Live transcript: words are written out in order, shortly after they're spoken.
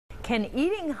Can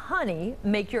eating honey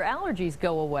make your allergies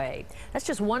go away? That's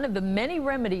just one of the many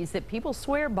remedies that people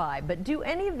swear by, but do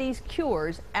any of these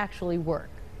cures actually work?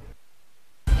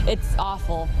 It's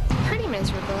awful. Pretty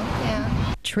miserable,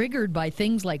 yeah. Triggered by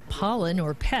things like pollen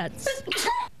or pets,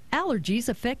 allergies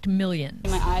affect millions.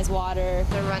 My eyes water.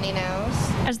 The runny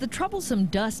nose. As the troublesome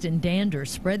dust and dander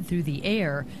spread through the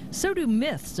air, so do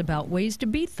myths about ways to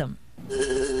beat them.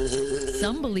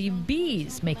 Some believe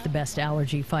bees make the best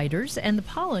allergy fighters, and the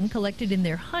pollen collected in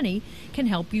their honey can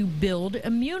help you build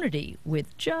immunity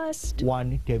with just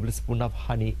 1 tablespoon of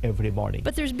honey every morning.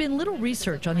 But there's been little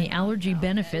research on the allergy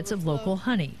benefits of local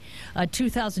honey. A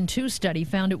 2002 study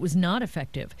found it was not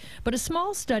effective, but a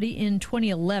small study in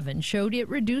 2011 showed it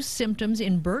reduced symptoms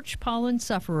in birch pollen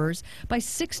sufferers by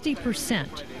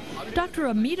 60%. Dr.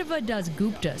 Amitava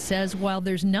Dasgupta says while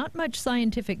there's not much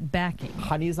scientific backing,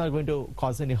 honey is not going to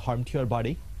cause any harm to your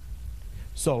body.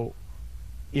 So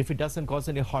if it doesn't cause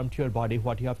any harm to your body,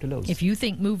 what do you have to lose? If you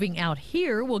think moving out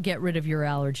here will get rid of your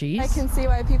allergies, I can see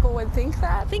why people would think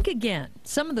that. Think again.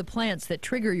 Some of the plants that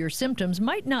trigger your symptoms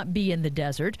might not be in the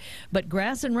desert, but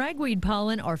grass and ragweed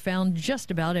pollen are found just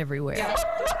about everywhere.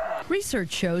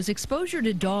 Research shows exposure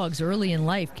to dogs early in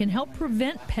life can help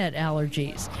prevent pet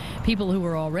allergies. People who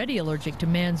are already allergic to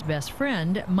man's best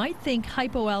friend might think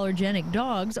hypoallergenic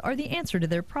dogs are the answer to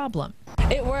their problem.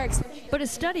 It works. But a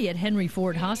study at Henry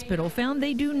Ford Hospital found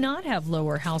they do not have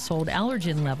lower household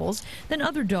allergen levels than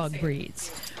other dog breeds.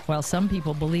 While some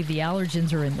people believe the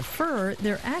allergens are in the fur,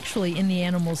 they're actually in the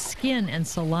animal's skin and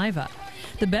saliva.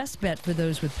 The best bet for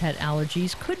those with pet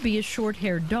allergies could be a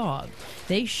short-haired dog.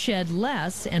 They shed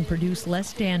less and produce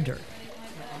less dander.